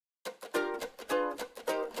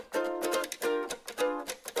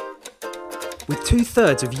With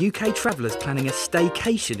 2/3 of UK travellers planning a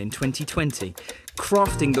staycation in 2020,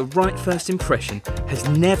 crafting the right first impression has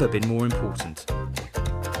never been more important.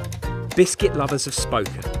 Biscuit lovers have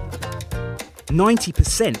spoken.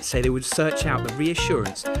 90% say they would search out the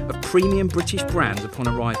reassurance of premium British brands upon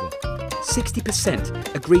arrival. 60%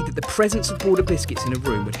 agreed that the presence of Border Biscuits in a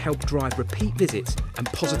room would help drive repeat visits and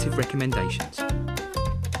positive recommendations.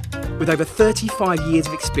 With over 35 years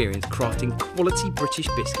of experience crafting quality British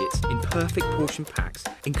biscuits in perfect portion packs,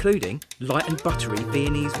 including light and buttery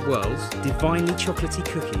Viennese whirls, divinely chocolatey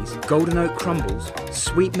cookies, golden oat crumbles,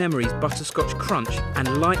 sweet memories butterscotch crunch,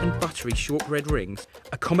 and light and buttery shortbread rings,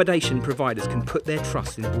 accommodation providers can put their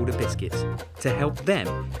trust in Border Biscuits to help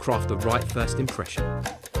them craft the right first impression.